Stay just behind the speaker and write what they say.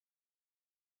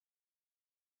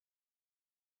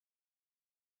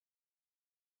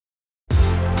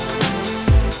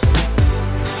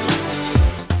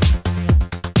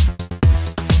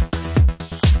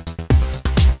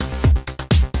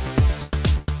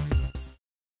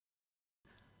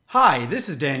Hi, this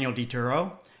is Daniel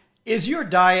DiTuro. Is your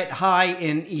diet high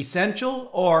in essential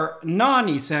or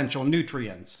non-essential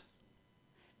nutrients?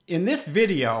 In this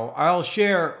video, I'll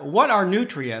share what are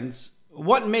nutrients,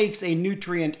 what makes a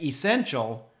nutrient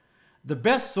essential, the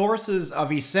best sources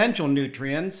of essential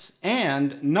nutrients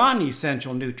and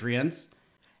non-essential nutrients,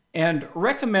 and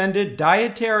recommended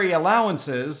dietary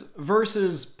allowances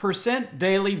versus percent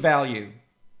daily value.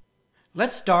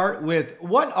 Let's start with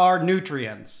what are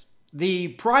nutrients. The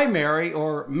primary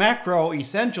or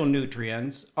macro-essential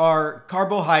nutrients are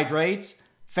carbohydrates,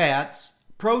 fats,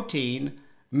 protein,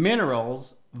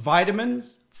 minerals,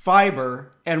 vitamins,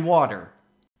 fiber, and water.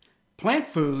 Plant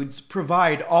foods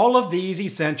provide all of these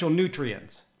essential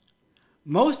nutrients.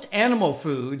 Most animal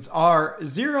foods are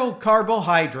 0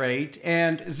 carbohydrate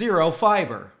and 0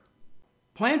 fiber.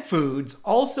 Plant foods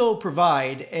also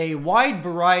provide a wide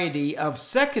variety of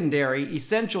secondary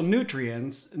essential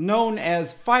nutrients known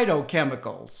as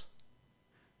phytochemicals.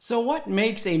 So what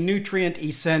makes a nutrient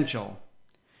essential?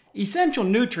 Essential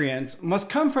nutrients must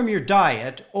come from your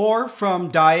diet or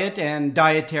from diet and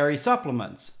dietary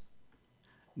supplements.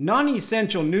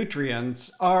 Non-essential nutrients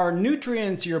are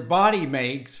nutrients your body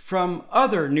makes from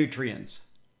other nutrients.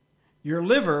 Your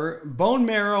liver, bone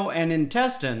marrow, and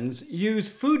intestines use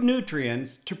food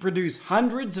nutrients to produce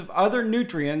hundreds of other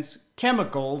nutrients,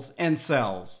 chemicals, and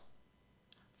cells.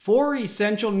 4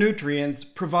 essential nutrients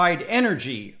provide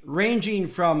energy ranging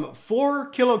from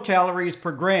 4 kilocalories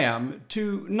per gram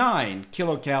to 9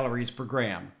 kilocalories per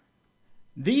gram.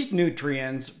 These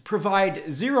nutrients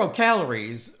provide 0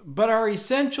 calories but are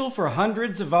essential for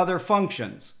hundreds of other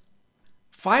functions.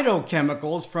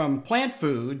 Phytochemicals from plant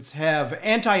foods have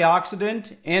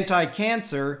antioxidant,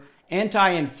 anti-cancer,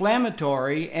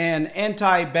 anti-inflammatory, and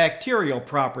antibacterial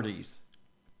properties.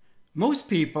 Most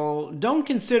people don't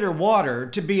consider water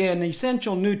to be an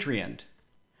essential nutrient.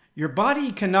 Your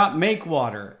body cannot make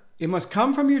water. It must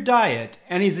come from your diet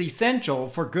and is essential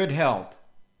for good health.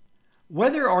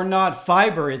 Whether or not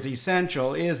fiber is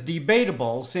essential is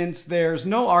debatable since there's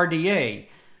no RDA.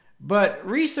 But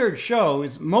research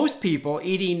shows most people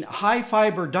eating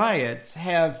high-fiber diets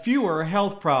have fewer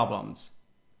health problems.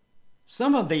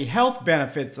 Some of the health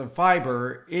benefits of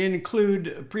fiber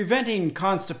include preventing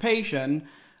constipation,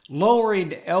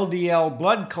 lowering LDL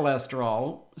blood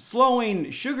cholesterol, slowing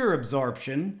sugar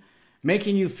absorption,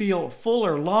 making you feel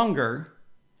fuller longer,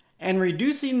 and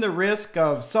reducing the risk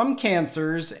of some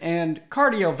cancers and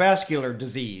cardiovascular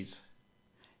disease.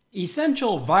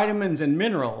 Essential vitamins and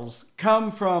minerals come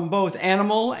from both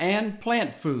animal and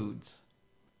plant foods.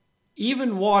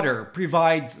 Even water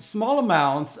provides small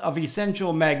amounts of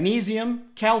essential magnesium,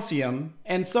 calcium,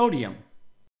 and sodium.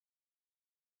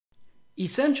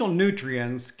 Essential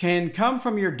nutrients can come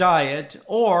from your diet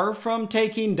or from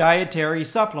taking dietary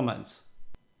supplements.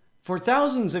 For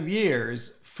thousands of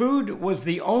years, food was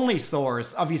the only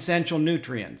source of essential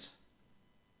nutrients.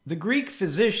 The Greek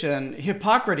physician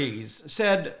Hippocrates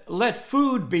said, "Let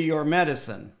food be your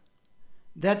medicine."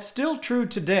 That's still true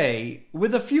today,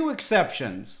 with a few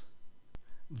exceptions.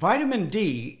 Vitamin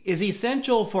D is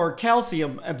essential for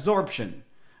calcium absorption,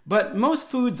 but most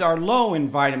foods are low in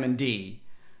vitamin D.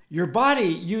 Your body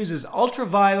uses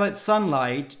ultraviolet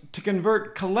sunlight to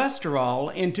convert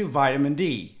cholesterol into vitamin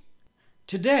D.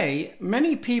 Today,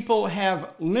 many people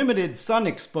have limited sun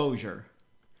exposure.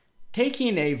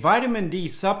 Taking a vitamin D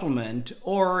supplement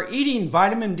or eating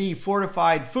vitamin D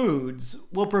fortified foods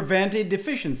will prevent a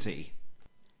deficiency.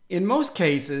 In most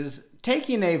cases,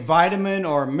 taking a vitamin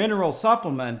or mineral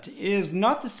supplement is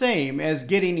not the same as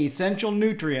getting essential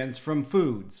nutrients from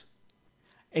foods.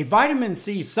 A vitamin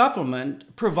C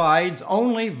supplement provides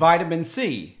only vitamin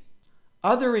C.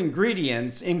 Other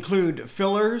ingredients include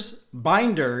fillers,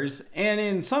 binders, and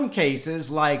in some cases,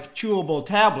 like chewable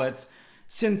tablets,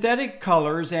 synthetic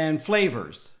colors and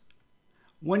flavors.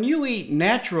 When you eat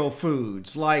natural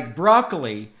foods like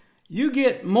broccoli, you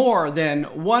get more than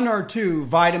 1 or 2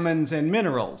 vitamins and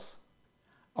minerals.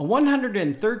 A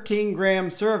 113-gram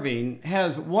serving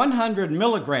has 100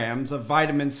 milligrams of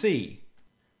vitamin C.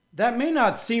 That may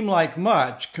not seem like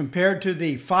much compared to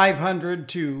the 500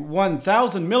 to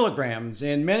 1,000 milligrams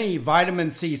in many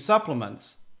vitamin C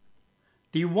supplements.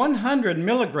 The 100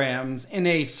 milligrams in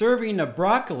a serving of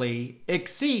broccoli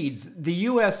exceeds the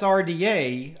US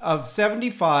RDA of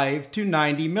 75 to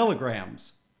 90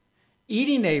 milligrams.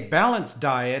 Eating a balanced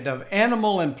diet of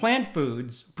animal and plant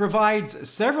foods provides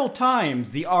several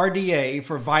times the RDA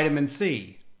for vitamin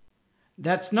C.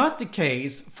 That's not the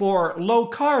case for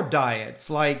low-carb diets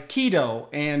like keto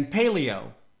and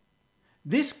paleo.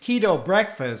 This keto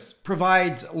breakfast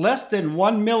provides less than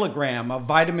 1 milligram of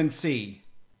vitamin C.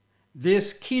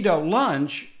 This keto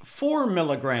lunch, 4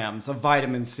 milligrams of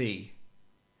vitamin C.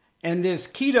 And this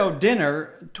keto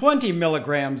dinner, 20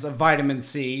 milligrams of vitamin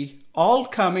C, all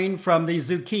coming from the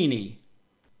zucchini.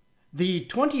 The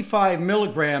 25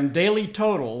 milligram daily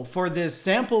total for this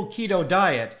sample keto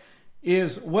diet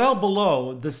is well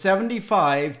below the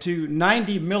 75 to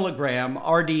 90 milligram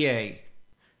RDA.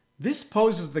 This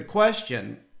poses the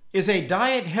question, is a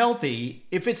diet healthy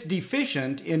if it's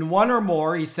deficient in one or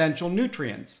more essential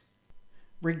nutrients?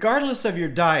 Regardless of your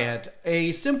diet,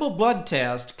 a simple blood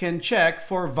test can check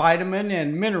for vitamin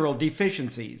and mineral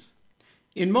deficiencies.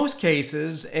 In most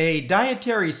cases, a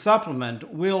dietary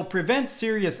supplement will prevent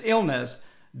serious illness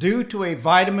due to a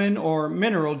vitamin or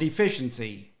mineral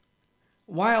deficiency.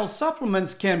 While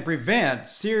supplements can prevent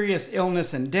serious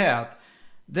illness and death,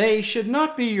 they should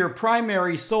not be your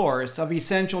primary source of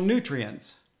essential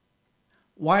nutrients.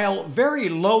 While very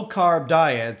low-carb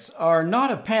diets are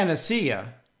not a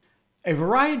panacea, a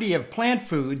variety of plant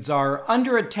foods are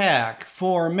under attack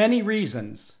for many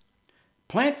reasons.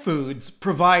 Plant foods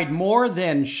provide more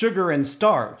than sugar and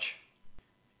starch.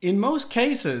 In most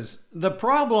cases, the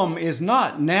problem is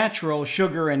not natural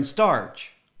sugar and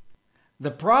starch. The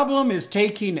problem is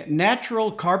taking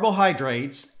natural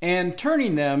carbohydrates and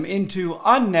turning them into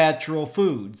unnatural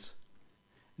foods.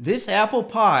 This apple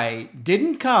pie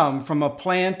didn't come from a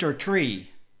plant or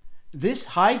tree. This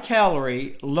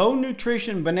high-calorie,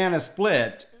 low-nutrition banana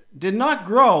split did not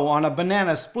grow on a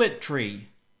banana split tree.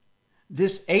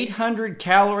 This 800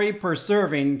 calorie per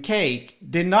serving cake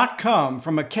did not come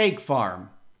from a cake farm.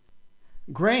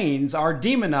 Grains are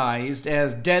demonized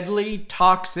as deadly,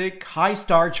 toxic,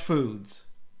 high-starch foods.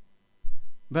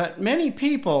 But many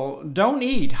people don't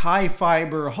eat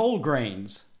high-fiber whole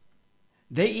grains.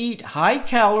 They eat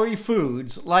high-calorie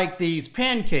foods like these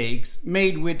pancakes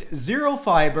made with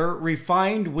zero-fiber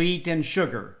refined wheat and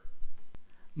sugar.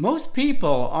 Most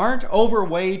people aren't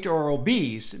overweight or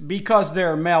obese because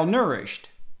they're malnourished.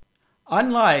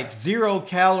 Unlike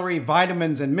zero-calorie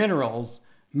vitamins and minerals,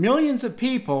 millions of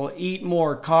people eat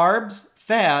more carbs,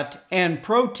 fat, and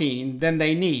protein than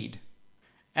they need.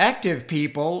 Active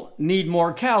people need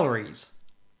more calories.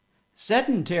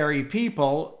 Sedentary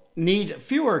people need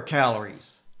fewer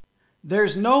calories.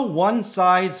 There's no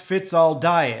one-size-fits-all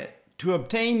diet to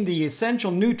obtain the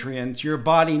essential nutrients your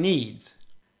body needs.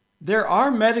 There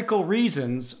are medical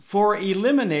reasons for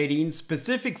eliminating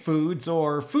specific foods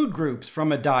or food groups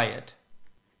from a diet.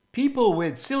 People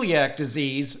with celiac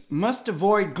disease must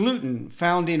avoid gluten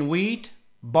found in wheat,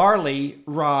 barley,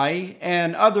 rye,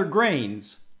 and other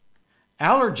grains.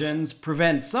 Allergens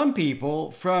prevent some people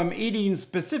from eating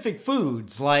specific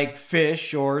foods like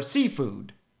fish or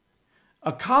seafood.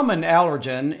 A common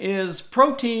allergen is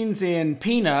proteins in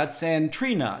peanuts and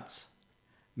tree nuts.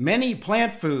 Many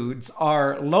plant foods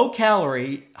are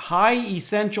low-calorie,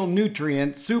 high-essential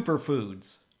nutrient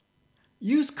superfoods.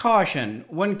 Use caution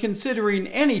when considering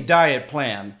any diet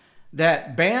plan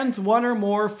that bans one or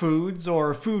more foods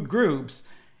or food groups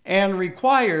and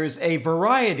requires a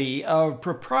variety of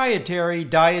proprietary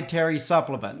dietary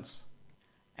supplements.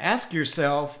 Ask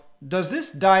yourself, does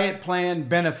this diet plan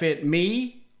benefit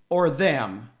me or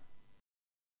them?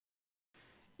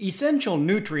 Essential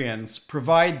nutrients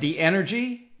provide the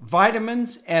energy,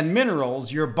 vitamins, and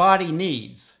minerals your body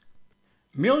needs.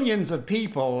 Millions of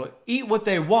people eat what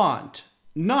they want,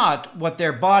 not what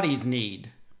their bodies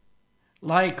need.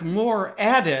 Like more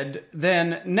added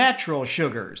than natural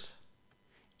sugars.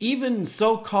 Even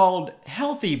so-called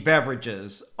healthy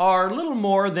beverages are little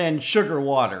more than sugar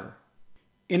water.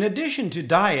 In addition to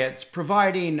diets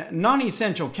providing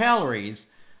non-essential calories,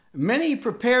 many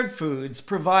prepared foods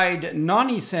provide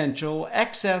non-essential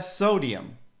excess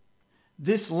sodium.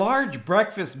 This large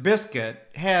breakfast biscuit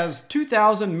has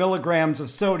 2,000 milligrams of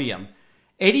sodium,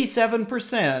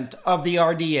 87% of the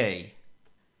RDA.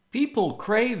 People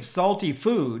crave salty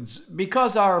foods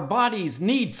because our bodies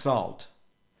need salt.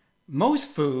 Most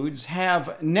foods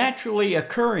have naturally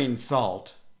occurring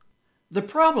salt. The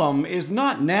problem is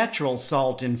not natural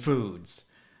salt in foods.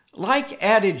 Like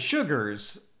added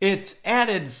sugars, it's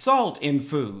added salt in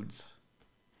foods.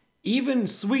 Even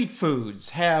sweet foods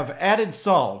have added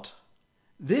salt.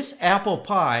 This apple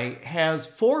pie has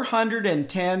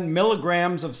 410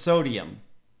 milligrams of sodium.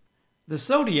 The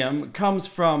sodium comes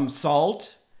from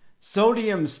salt,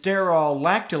 sodium sterol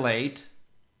lactylate,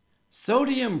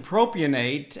 sodium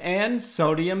propionate, and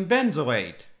sodium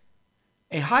benzoate.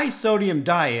 A high sodium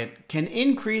diet can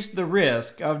increase the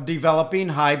risk of developing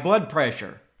high blood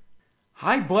pressure.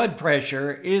 High blood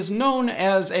pressure is known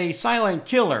as a silent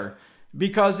killer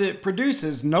because it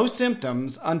produces no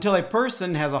symptoms until a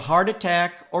person has a heart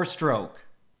attack or stroke.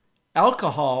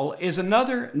 Alcohol is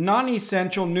another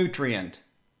non-essential nutrient.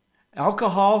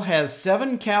 Alcohol has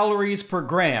 7 calories per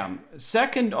gram,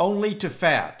 second only to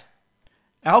fat.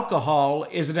 Alcohol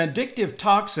is an addictive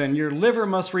toxin your liver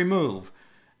must remove.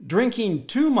 Drinking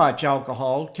too much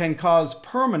alcohol can cause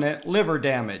permanent liver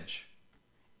damage.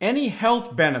 Any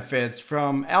health benefits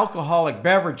from alcoholic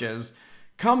beverages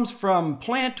comes from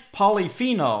plant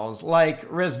polyphenols like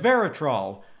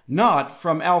resveratrol, not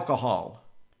from alcohol.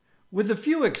 With a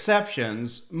few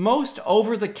exceptions, most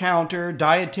over-the-counter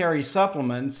dietary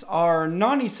supplements are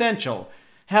non-essential,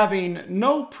 having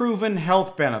no proven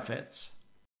health benefits.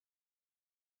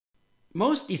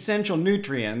 Most essential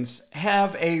nutrients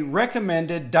have a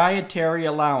recommended dietary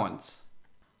allowance.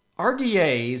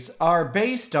 RDAs are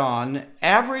based on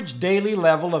average daily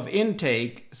level of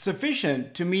intake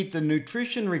sufficient to meet the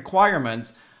nutrition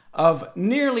requirements of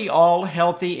nearly all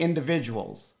healthy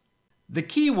individuals. The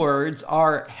key words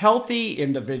are healthy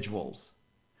individuals.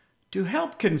 To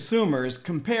help consumers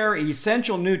compare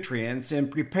essential nutrients in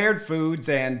prepared foods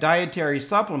and dietary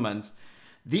supplements,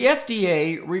 the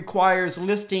FDA requires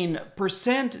listing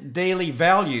percent daily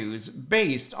values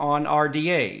based on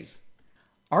RDAs.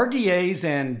 RDAs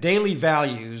and daily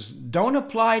values don't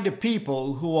apply to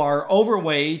people who are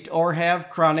overweight or have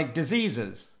chronic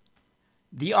diseases.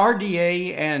 The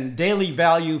RDA and daily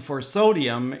value for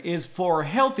sodium is for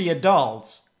healthy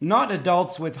adults, not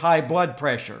adults with high blood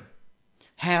pressure,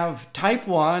 have type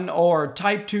 1 or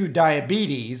type 2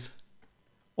 diabetes,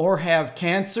 or have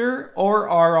cancer or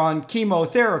are on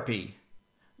chemotherapy.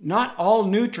 Not all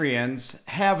nutrients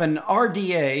have an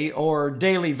RDA or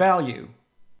daily value.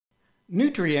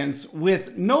 Nutrients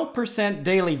with no percent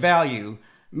daily value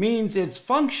means its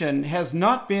function has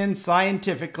not been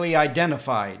scientifically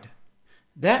identified.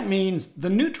 That means the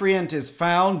nutrient is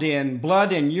found in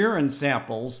blood and urine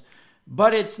samples,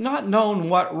 but it's not known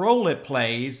what role it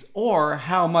plays or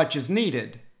how much is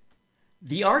needed.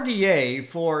 The RDA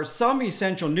for some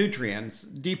essential nutrients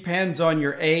depends on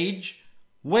your age,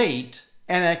 weight,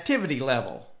 and activity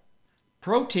level.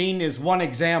 Protein is one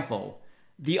example.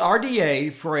 The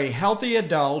RDA for a healthy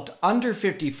adult under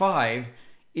 55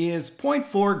 is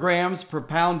 0.4 grams per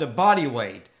pound of body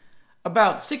weight,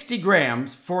 about 60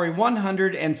 grams for a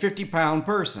 150-pound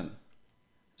person.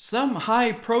 Some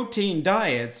high-protein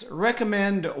diets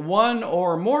recommend 1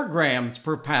 or more grams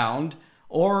per pound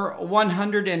or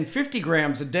 150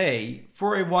 grams a day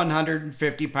for a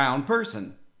 150-pound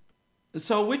person.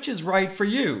 So which is right for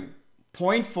you,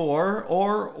 0.4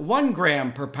 or 1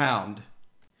 gram per pound?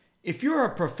 If you're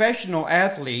a professional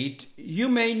athlete, you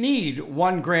may need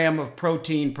 1 gram of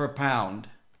protein per pound.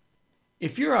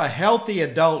 If you're a healthy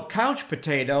adult couch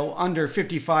potato under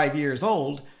 55 years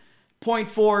old,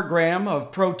 0.4 gram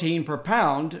of protein per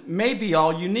pound may be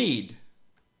all you need.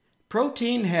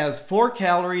 Protein has 4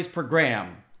 calories per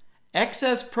gram.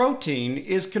 Excess protein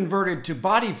is converted to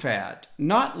body fat,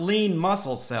 not lean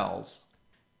muscle cells.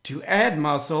 To add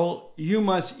muscle, you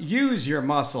must use your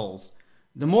muscles.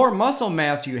 The more muscle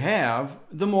mass you have,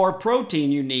 the more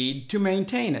protein you need to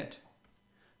maintain it.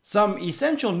 Some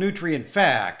essential nutrient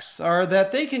facts are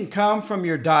that they can come from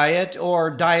your diet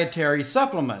or dietary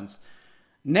supplements.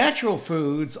 Natural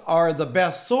foods are the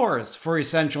best source for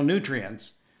essential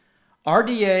nutrients.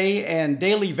 RDA and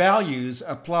daily values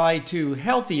apply to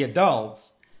healthy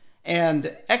adults,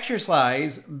 and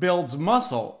exercise builds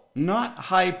muscle, not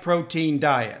high-protein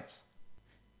diets.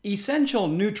 Essential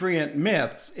nutrient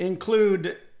myths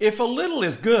include, if a little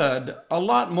is good, a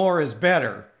lot more is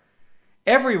better.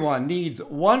 Everyone needs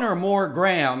 1 or more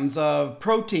grams of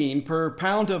protein per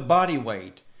pound of body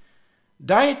weight.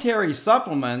 Dietary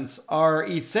supplements are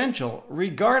essential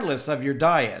regardless of your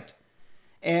diet.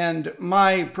 And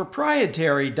my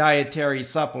proprietary dietary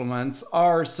supplements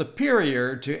are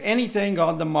superior to anything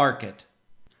on the market.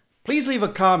 Please leave a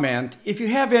comment if you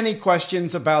have any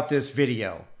questions about this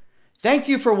video. Thank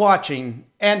you for watching,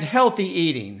 and healthy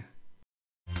eating.